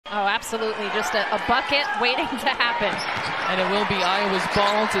Oh, absolutely. Just a bucket waiting to happen. And it will be Iowa's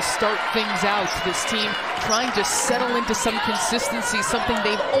ball to start things out. This team trying to settle into some consistency, something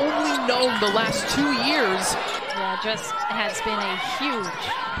they've only known the last 2 years. Yeah, just has been a huge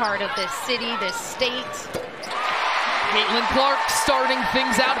part of this city, this state. Caitlin Clark starting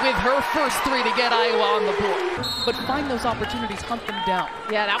things out with her first three to get Iowa on the board. But find those opportunities, hunt them down.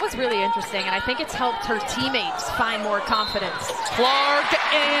 Yeah, that was really interesting, and I think it's helped her teammates find more confidence. Clark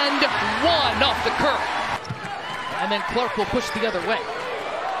and one off the curve. And then Clark will push the other way.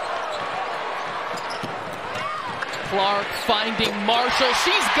 Clark finding Marshall.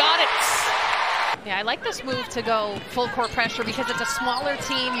 She's got it. Yeah, I like this move to go full court pressure because it's a smaller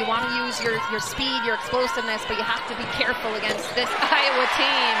team. You want to use your speed, your explosiveness, but you have to be careful against this Iowa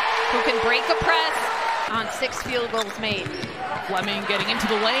team who can break a press on 6 field goals made. Fleming getting into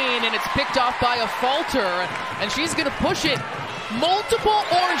the lane, and it's picked off by a falter, and she's going to push it. Multiple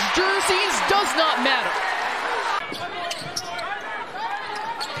orange jerseys, does not matter.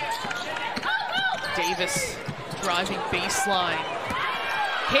 Davis driving baseline.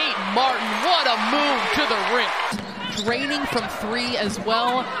 Kate Martin, what a move to the rim. Draining from 3 as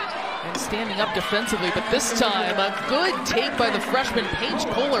well, and standing up defensively, but this time a good take by the freshman Paige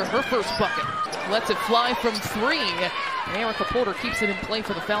Kohler, her first bucket. Lets it fly from 3, and Erica Porter keeps it in play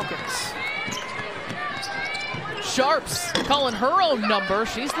for the Falcons. Sharps calling her own number.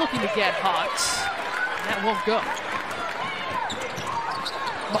 She's looking to get hot. That won't go.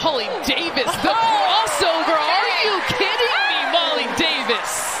 Molly Davis, the crossover. Are you kidding me, Molly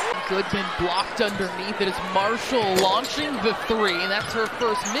Davis? Goodman blocked underneath it as Marshall launching the 3, and that's her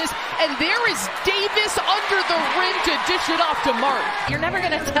first miss. And there is Davis under the rim to dish it off to Martin. You're never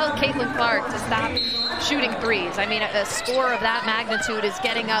going to tell Caitlin Clark to stop shooting threes. I mean, a score of that magnitude is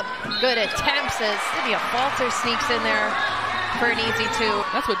getting up good attempts as Sylvia Falter sneaks in there for an easy 2.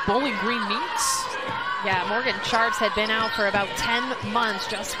 That's what Bowling Green needs. Yeah, Morgan Sharps had been out for about 10 months,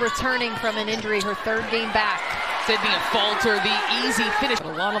 just returning from an injury, her 3rd game back. Sydney Falter, the easy finish. A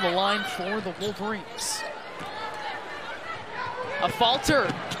lot on the line for the Wolverines. A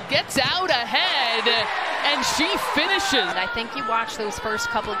Falter gets out ahead, and she finishes. I think you watched those first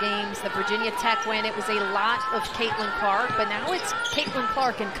couple games, the Virginia Tech win, it was a lot of Caitlin Clark, but now it's Caitlin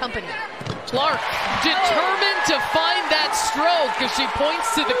Clark and company. Clark determined to find that stroke as she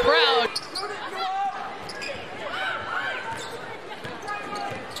points to the crowd.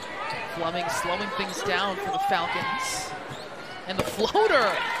 Fleming slowing things down for the Falcons. And the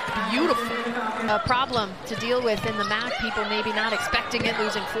floater, beautiful. A problem to deal with in the MAC, people maybe not expecting it,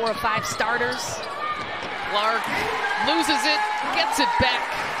 losing 4 or 5 starters. Clark loses it, gets it back,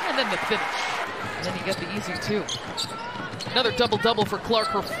 and then the finish. And then you get the easy 2. Another double-double for Clark,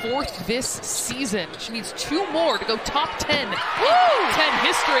 her 4th this season. She needs 2 more to go top 10 in top 10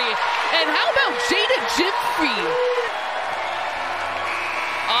 history. And how about Jada Jiffy?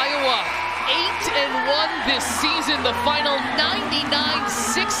 Iowa 8-1 this season, the final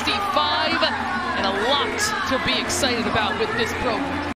 99-65, and a lot to be excited about with this program.